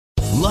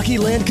Lucky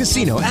Land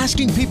Casino,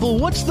 asking people,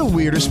 what's the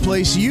weirdest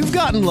place you've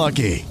gotten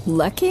lucky?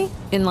 Lucky?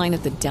 In line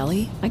at the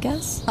deli, I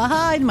guess?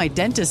 Aha, in my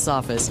dentist's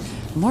office.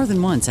 More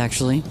than once,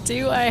 actually.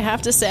 Do I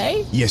have to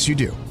say? Yes, you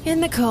do. In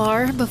the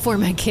car before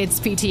my kids'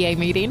 PTA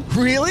meeting.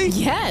 Really?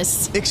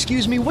 Yes.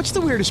 Excuse me, what's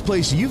the weirdest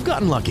place you've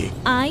gotten lucky?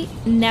 I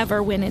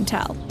never win and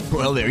tell.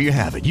 Well, there you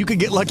have it. You can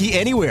get lucky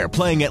anywhere,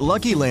 playing at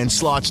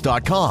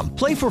LuckyLandSlots.com.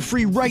 Play for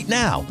free right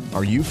now.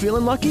 Are you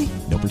feeling lucky?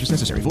 No purchase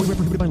necessary. Void where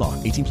prohibited by law.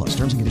 18 plus.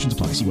 Terms and conditions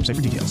apply. See website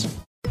for details.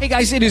 Hey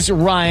guys, it is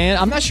Ryan.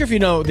 I'm not sure if you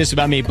know this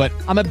about me, but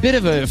I'm a bit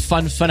of a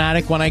fun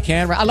fanatic when I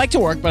can. I like to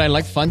work, but I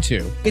like fun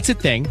too. It's a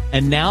thing.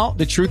 And now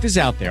the truth is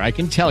out there. I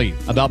can tell you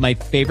about my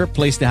favorite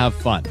place to have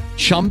fun.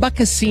 Chumba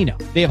Casino.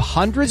 They have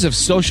hundreds of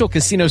social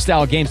casino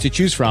style games to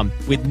choose from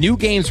with new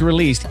games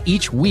released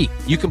each week.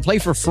 You can play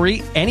for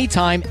free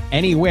anytime,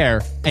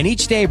 anywhere. And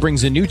each day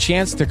brings a new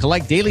chance to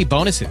collect daily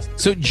bonuses.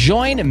 So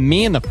join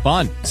me in the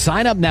fun.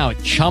 Sign up now at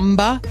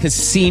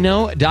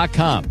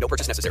ChumbaCasino.com. No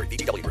purchase necessary.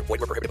 VGW. Void where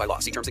prohibited by law.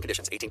 See terms and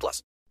conditions. 18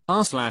 plus.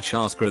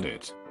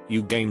 r/AskReddit.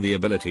 You gain the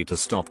ability to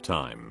stop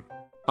time.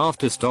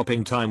 After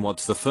stopping time,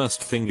 what's the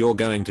first thing you're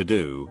going to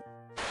do?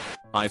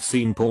 I've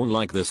seen porn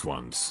like this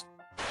once.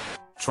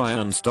 Try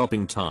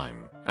unstopping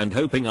time and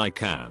hoping I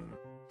can.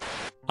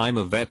 I'm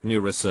a vet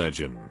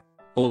neurosurgeon.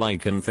 All I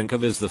can think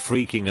of is the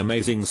freaking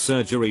amazing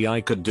surgery I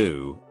could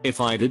do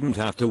if I didn't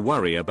have to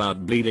worry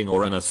about bleeding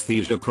or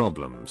anesthesia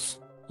problems.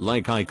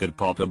 Like I could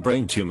pop a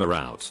brain tumor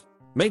out,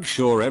 make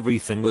sure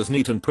everything was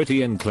neat and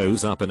pretty, and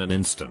close up in an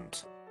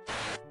instant.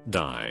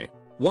 Die.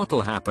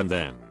 What'll happen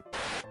then?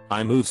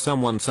 I move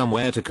someone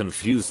somewhere to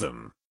confuse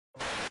them.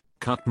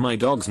 Cut my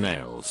dog's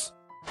nails.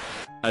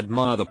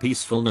 Admire the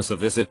peacefulness of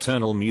this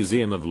eternal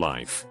museum of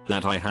life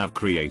that I have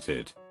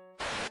created.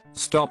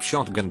 Stop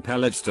shotgun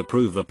pellets to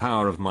prove the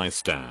power of my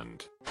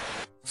stand.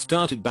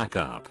 Start it back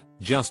up,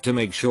 just to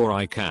make sure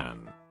I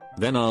can.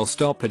 Then I'll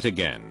stop it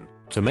again,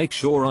 to make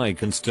sure I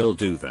can still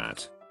do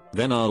that.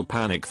 Then I'll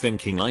panic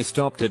thinking I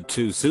stopped it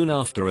too soon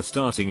after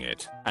restarting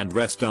it, and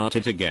restart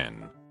it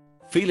again.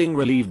 Feeling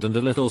relieved and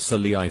a little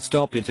silly, I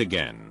stop it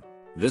again.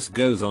 This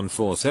goes on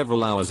for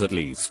several hours at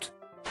least.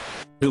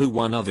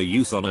 One other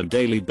use on a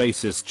daily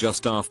basis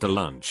just after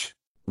lunch.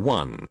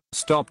 1.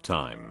 Stop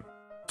time.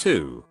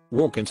 2.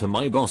 Walk into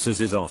my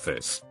boss's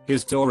office.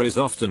 His door is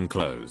often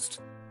closed.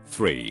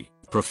 3.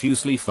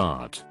 Profusely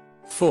fart.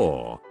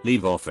 4.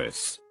 Leave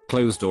office.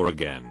 Close door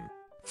again.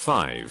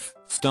 5.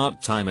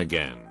 Start time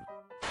again.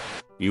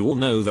 You all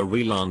know the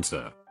real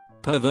answer.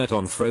 Pervert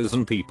on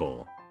frozen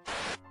people.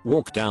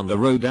 Walk down the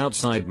road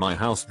outside my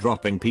house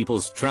dropping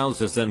people's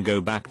trousers, then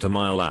go back to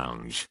my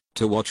lounge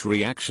to watch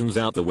reactions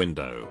out the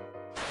window.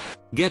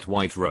 Get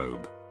white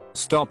robe.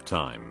 Stop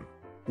time.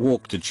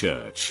 Walk to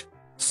church.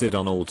 Sit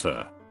on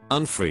altar.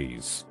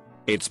 Unfreeze.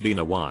 It's been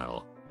a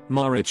while.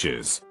 My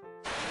riches.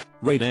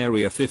 Raid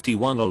Area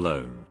 51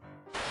 alone.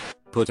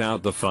 Put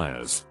out the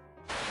fires.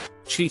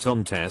 Cheat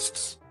on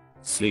tests.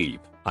 Sleep.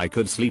 I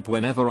could sleep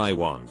whenever I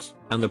want,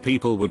 and the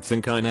people would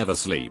think I never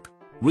sleep.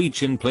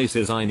 Reach in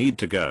places I need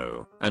to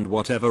go, and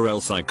whatever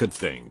else I could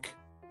think.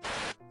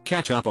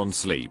 Catch up on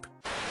sleep.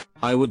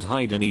 I would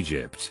hide in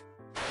Egypt.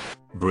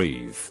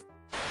 Breathe.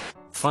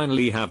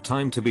 Finally have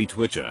time to be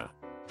Twitcher.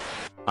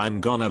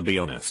 I'm gonna be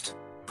honest.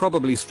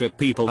 Probably strip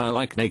people I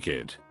like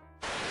naked.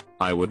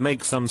 I would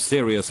make some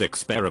serious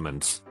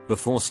experiments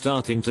before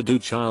starting to do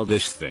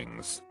childish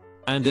things.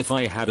 And if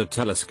I had a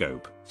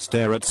telescope,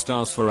 stare at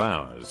stars for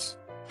hours.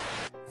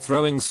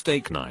 Throwing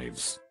steak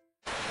knives.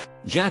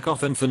 Jack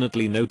off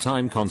infinitely, no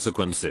time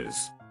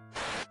consequences.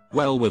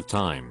 Well, with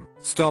time,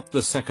 stop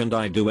the second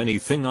I do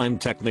anything. I'm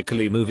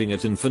technically moving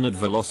at infinite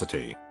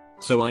velocity.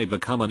 So I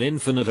become an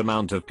infinite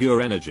amount of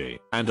pure energy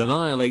and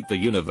annihilate the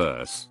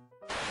universe.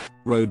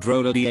 Road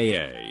roller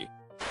DAA.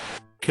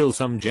 Kill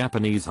some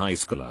Japanese high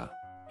schooler.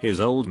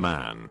 His old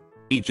man.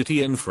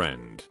 Egyptian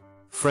friend.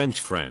 French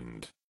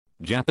friend.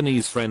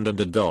 Japanese friend and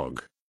a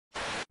dog.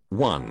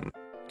 1.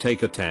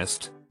 Take a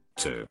test.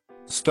 2.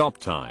 Stop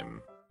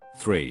time.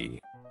 3.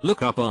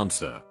 Look up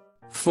answer.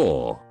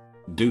 4.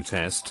 Do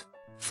test.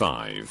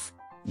 5.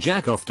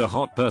 Jack off to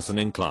hot person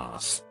in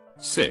class.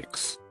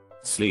 6.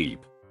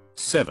 Sleep.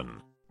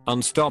 7.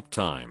 Unstop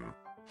time.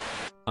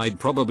 I'd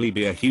probably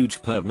be a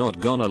huge perv, not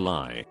gonna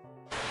lie.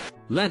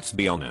 Let's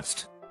be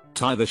honest.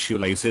 Tie the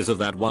shoelaces of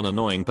that one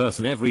annoying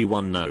person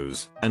everyone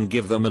knows and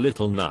give them a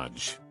little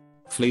nudge.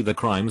 Flee the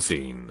crime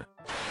scene.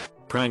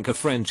 Prank a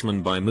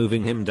Frenchman by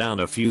moving him down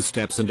a few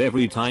steps, and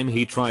every time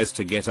he tries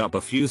to get up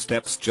a few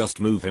steps, just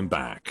move him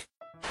back.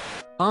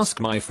 Ask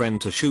my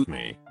friend to shoot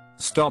me.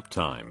 Stop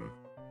time.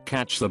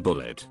 Catch the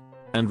bullet.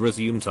 And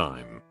resume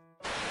time.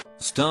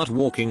 Start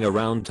walking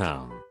around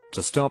town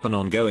to stop an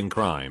ongoing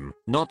crime,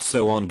 not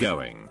so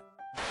ongoing.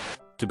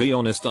 To be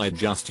honest, I'd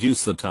just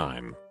use the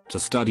time to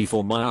study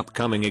for my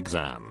upcoming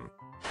exam.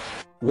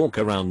 Walk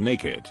around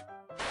naked.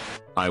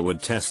 I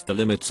would test the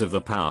limits of the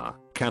power.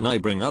 Can I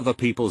bring other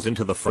people's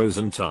into the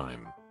frozen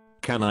time?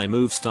 Can I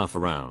move stuff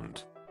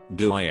around?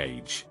 Do I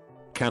age?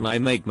 Can I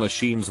make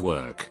machines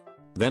work?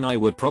 Then I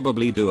would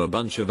probably do a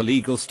bunch of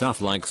illegal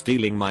stuff like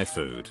stealing my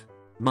food,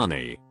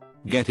 money,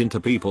 Get into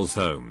people's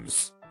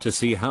homes to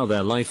see how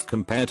their life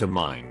compare to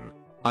mine.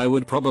 I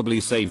would probably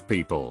save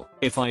people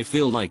if I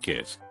feel like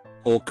it,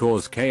 or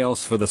cause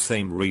chaos for the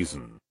same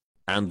reason.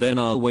 And then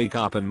I'll wake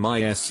up in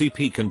my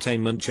SCP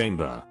containment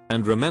chamber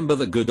and remember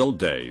the good old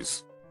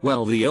days.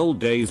 Well, the old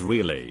days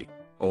really.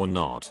 Or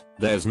not.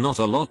 There's not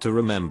a lot to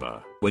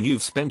remember when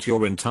you've spent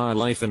your entire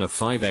life in a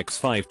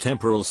 5x5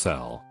 temporal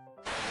cell.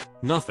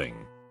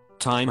 Nothing.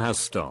 Time has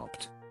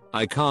stopped.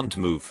 I can't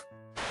move.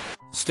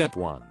 Step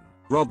 1.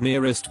 Rob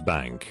nearest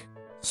bank.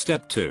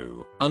 Step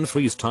 2.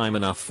 Unfreeze time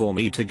enough for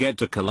me to get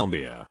to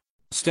Colombia.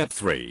 Step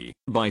 3.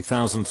 Buy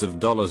thousands of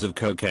dollars of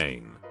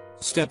cocaine.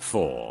 Step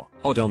 4.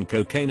 Hot on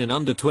cocaine in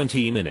under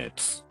 20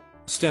 minutes.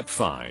 Step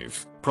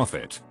 5.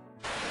 Profit.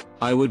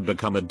 I would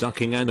become a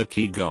ducking and a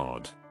key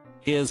god.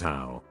 Here's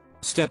how.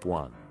 Step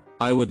 1.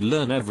 I would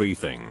learn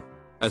everything.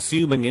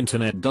 Assuming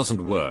internet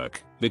doesn't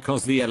work,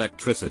 because the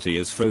electricity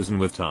is frozen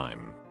with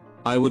time.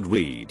 I would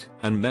read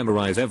and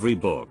memorize every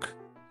book.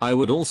 I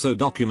would also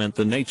document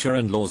the nature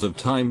and laws of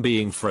time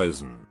being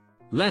frozen.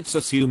 Let's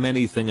assume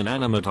anything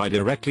inanimate I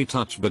directly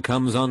touch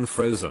becomes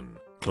unfrozen.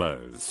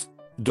 Clothes,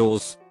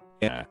 doors,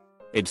 air,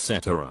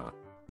 etc.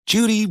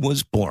 Judy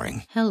was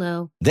boring.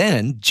 Hello.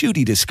 Then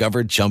Judy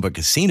discovered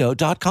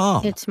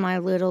ChumbaCasino.com. It's my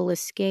little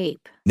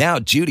escape. Now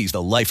Judy's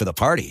the life of the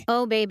party.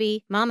 Oh,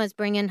 baby, mama's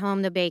bringing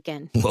home the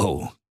bacon.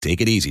 Whoa,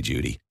 take it easy,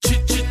 Judy.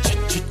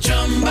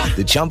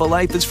 The Chumba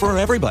life is for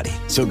everybody.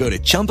 So go to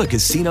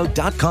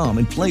ChumbaCasino.com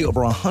and play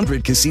over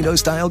 100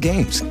 casino-style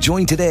games.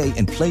 Join today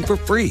and play for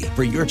free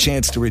for your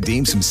chance to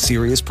redeem some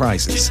serious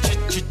prizes.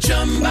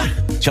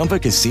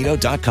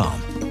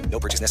 ChumbaCasino.com. No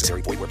purchase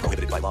necessary. Void where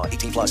prohibited by law.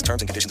 18 plus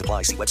terms and conditions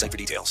apply. See website for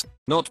details.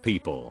 Not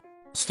people.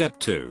 Step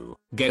 2.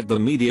 Get the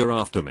media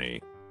after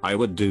me. I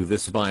would do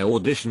this by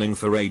auditioning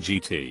for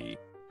AGT.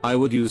 I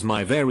would use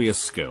my various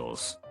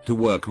skills to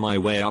work my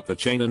way up the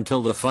chain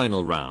until the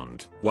final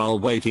round. While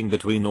waiting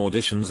between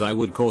auditions, I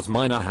would cause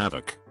minor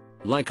havoc,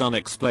 like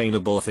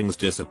unexplainable things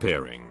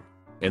disappearing.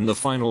 In the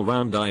final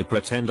round, I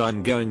pretend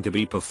I'm going to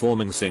be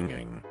performing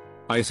singing.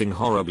 I sing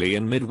horribly,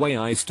 and midway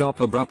I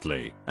stop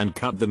abruptly and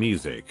cut the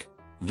music.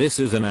 This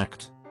is an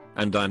act,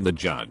 and I'm the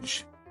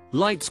judge.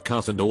 Lights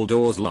cut and all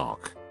doors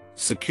lock.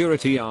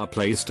 Security are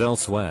placed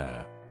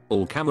elsewhere.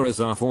 All cameras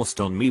are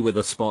forced on me with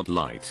a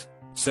spotlight.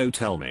 So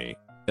tell me,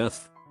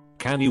 Earth,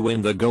 can you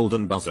win the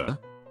golden buzzer?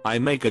 I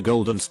make a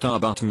golden star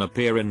button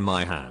appear in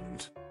my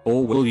hand.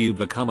 Or will you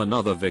become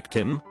another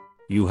victim?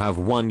 You have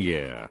 1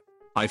 year.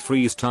 I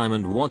freeze time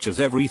and watch as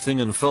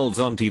everything unfolds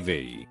on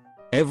TV.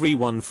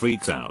 Everyone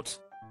freaks out.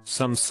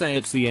 Some say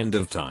it's the end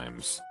of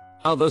times.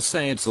 Others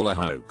say it's all a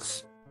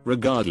hoax.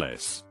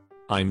 Regardless,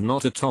 I'm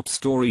not a top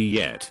story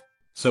yet.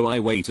 So I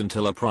wait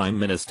until a prime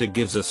minister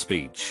gives a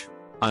speech.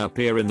 I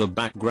appear in the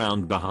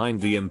background behind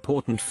the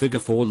important figure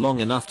for long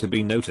enough to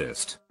be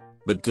noticed,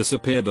 but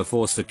disappear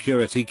before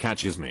security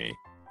catches me.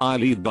 I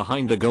leave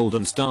behind a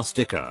golden star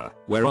sticker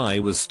where I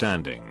was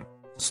standing.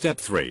 Step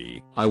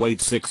 3. I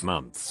wait 6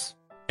 months.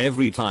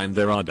 Every time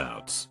there are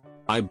doubts,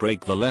 I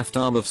break the left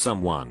arm of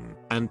someone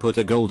and put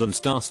a golden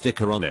star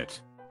sticker on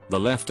it. The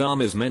left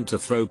arm is meant to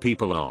throw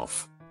people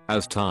off.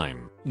 As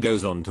time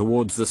goes on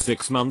towards the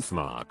 6-month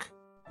mark,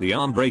 the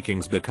arm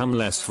breakings become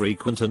less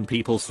frequent and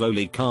people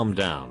slowly calm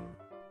down.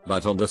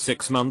 But on the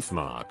 6-month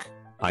mark,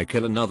 I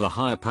kill another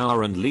higher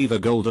power and leave a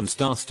golden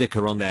star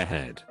sticker on their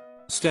head.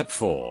 Step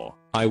 4.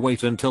 I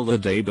wait until the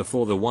day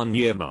before the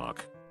 1-year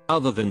mark.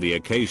 Other than the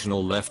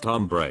occasional left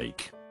arm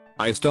break,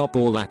 I stop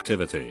all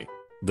activity.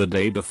 The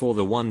day before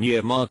the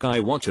 1-year mark, I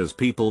watch as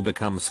people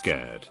become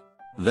scared.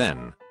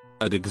 Then,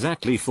 at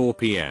exactly 4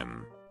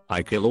 PM,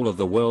 I kill all of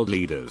the world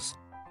leaders,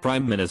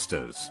 prime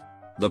ministers,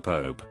 the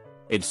Pope,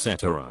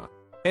 etc.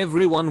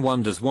 Everyone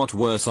wonders what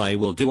worse I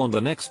will do on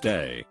the next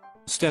day.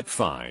 Step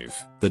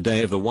 5. The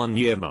day of the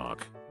 1-year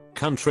mark.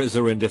 Countries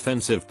are in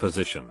defensive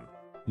position.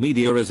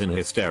 Media is in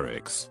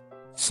hysterics.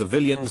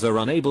 Civilians are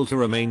unable to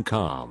remain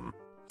calm.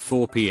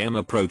 4 PM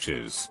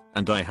approaches,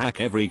 and I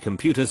hack every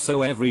computer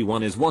so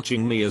everyone is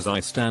watching me as I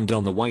stand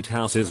on the White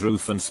House's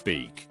roof and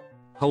speak,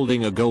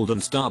 holding a golden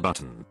star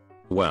button.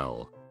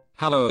 Well,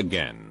 hello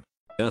again,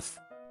 Earth.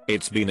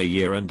 It's been a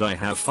year and I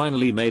have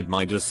finally made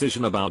my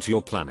decision about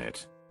your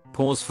planet.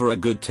 Pause for a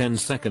good 10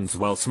 seconds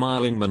while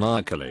smiling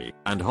maniacally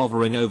and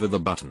hovering over the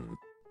button.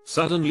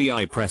 Suddenly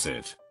I press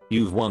it.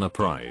 You've won a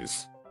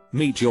prize.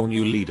 Meet your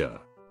new leader.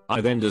 I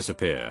then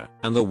disappear,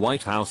 and the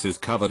White House is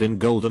covered in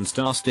golden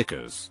star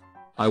stickers.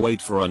 I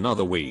wait for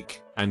another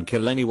week, and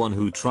kill anyone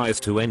who tries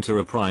to enter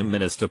a prime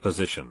minister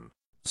position.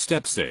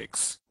 Step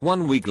 6.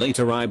 1 week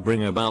later I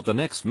bring about the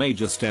next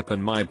major step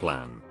in my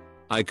plan.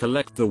 I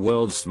collect the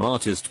world's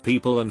smartest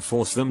people and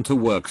force them to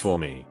work for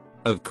me.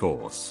 Of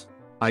course,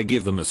 I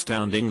give them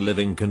astounding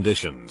living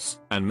conditions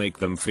and make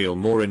them feel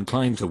more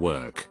inclined to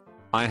work.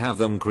 I have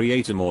them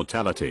create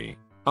immortality.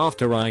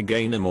 After I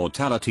gain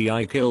immortality,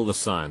 I kill the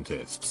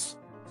scientists.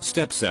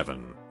 Step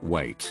 7.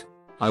 Wait.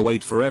 I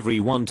wait for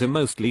everyone to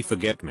mostly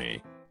forget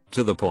me,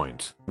 to the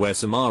point where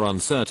some are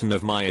uncertain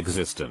of my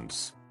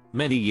existence.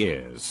 Many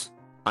years.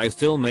 I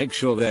still make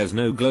sure there's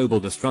no global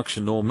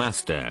destruction or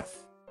mass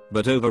death.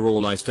 but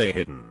overall I stay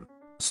hidden.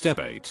 Step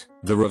 8.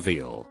 The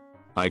reveal.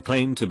 I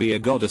claim to be a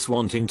goddess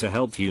wanting to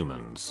help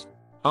humans.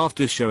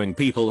 After showing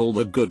people all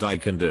the good I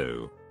can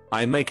do,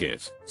 I make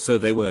it so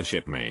they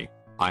worship me.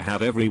 I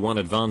have everyone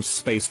advance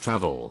space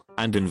travel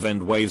and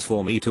invent ways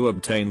for me to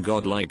obtain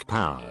godlike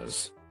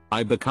powers.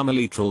 I become a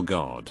literal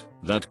god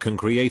that can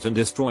create and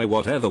destroy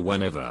whatever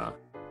whenever.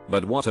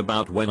 But what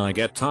about when I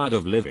get tired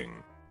of living?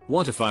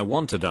 What if I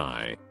want to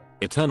die?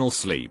 Eternal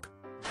sleep.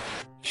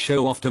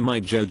 Show off to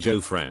my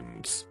JoJo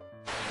friends.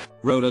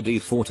 Roll a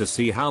d4 to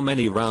see how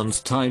many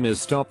rounds time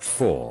is stopped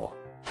for.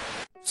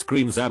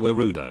 Screams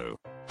Awarudo.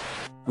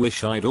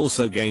 Wish I'd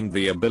also gained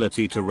the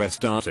ability to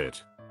restart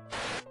it.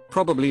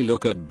 Probably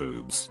look at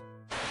boobs.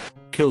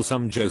 Kill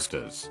some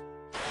josters.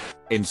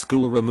 In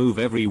school remove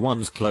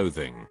everyone's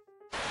clothing.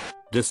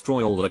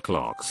 Destroy all the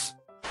clocks.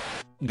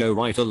 Go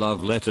write a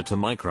love letter to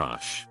my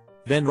crush.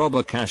 Then rob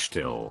a cash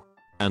till.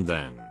 And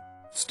then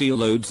steal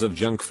loads of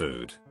junk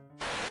food.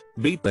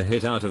 Beat the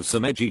hit out of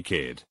some edgy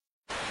kid.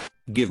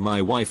 Give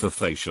my wife a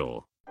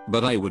facial.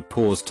 But I would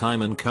pause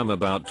time and come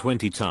about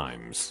 20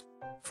 times.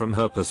 From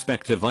her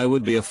perspective I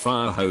would be a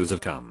fire hose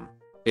of cum.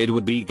 It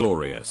would be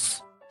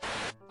glorious.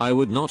 I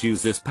would not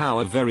use this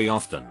power very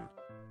often.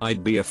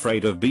 I'd be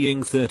afraid of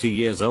being 30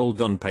 years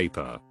old on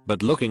paper,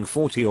 but looking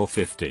 40 or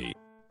 50.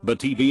 But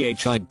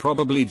TBH I'd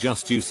probably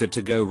just use it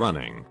to go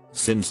running,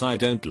 since I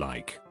don't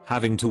like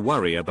having to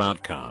worry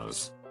about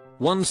cars.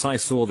 Once I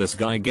saw this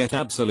guy get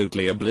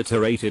absolutely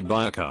obliterated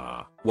by a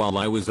car while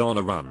I was on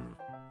a run.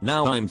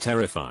 Now I'm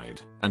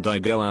terrified, and I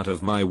go out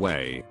of my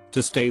way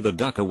to stay the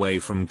duck away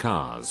from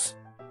cars.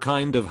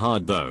 Kind of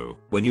hard though,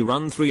 when you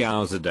run 3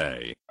 hours a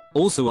day.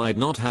 Also I'd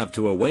not have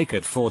to awake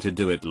at 4 to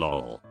do it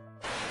lol.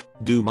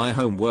 Do my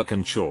homework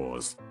and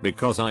chores,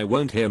 because I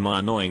won't hear my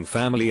annoying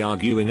family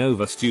arguing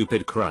over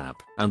stupid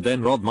crap, and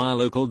then rob my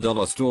local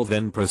dollar store,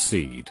 then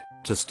proceed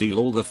to steal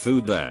all the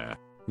food there.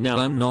 Now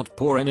I'm not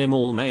poor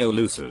anymore, mayo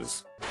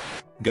losers.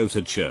 Go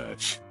to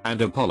church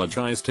and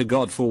apologize to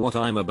God for what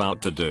I'm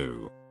about to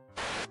do.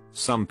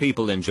 Some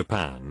people in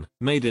Japan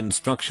made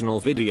instructional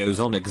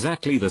videos on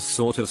exactly this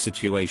sort of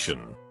situation.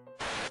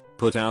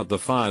 Put out the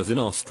fires in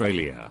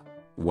Australia.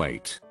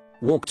 Wait.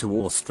 Walk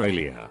to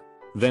Australia.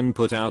 Then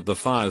put out the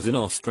fires in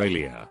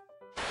Australia.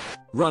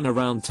 Run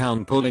around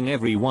town pulling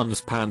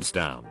everyone's pants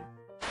down.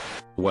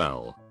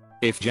 Well,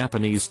 if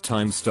Japanese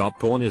time stop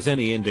porn is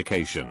any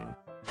indication.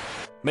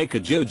 Make a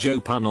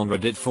JoJo pun on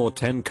Reddit for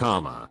 10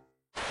 karma.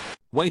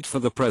 Wait for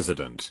the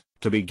president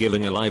to be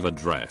giving a live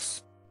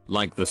address.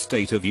 Like the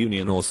State of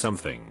Union or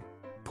something.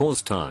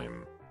 Pause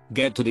time.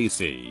 Get to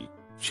DC.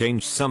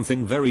 Change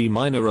something very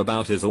minor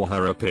about his or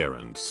her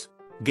appearance.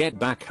 Get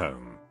back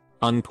home.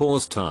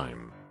 Unpause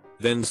time.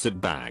 Then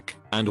sit back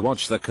and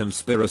watch the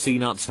conspiracy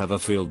nuts have a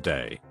field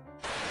day.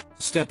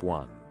 Step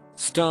 1.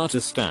 Start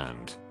a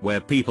stand where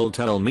people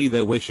tell me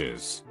their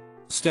wishes.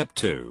 Step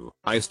 2.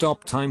 I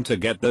stop time to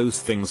get those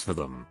things for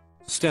them.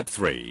 Step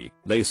 3.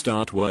 They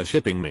start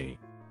worshipping me.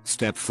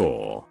 Step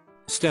 4.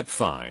 Step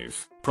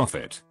 5.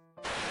 Profit.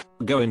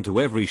 Go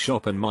into every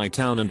shop in my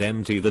town and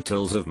empty the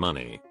tills of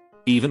money.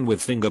 Even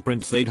with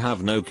fingerprints they'd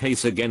have no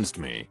case against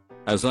me,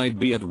 as I'd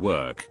be at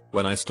work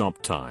when I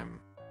stopped time.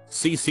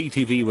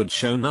 CCTV would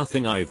show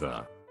nothing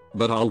either.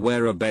 But I'll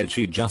wear a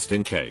bedsheet just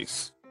in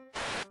case.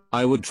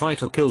 I would try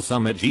to kill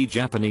some edgy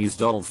Japanese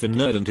dolphin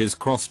nerd and his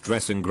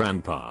cross-dressing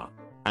grandpa.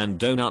 And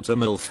donut a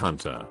MILF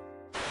hunter.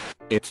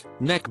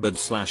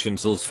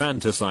 Neckbird/incels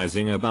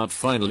fantasizing about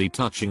finally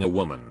touching a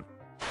woman.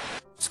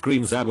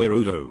 Screams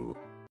Awerudo.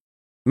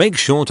 Make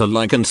sure to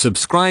like and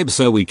subscribe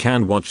so we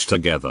can watch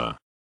together.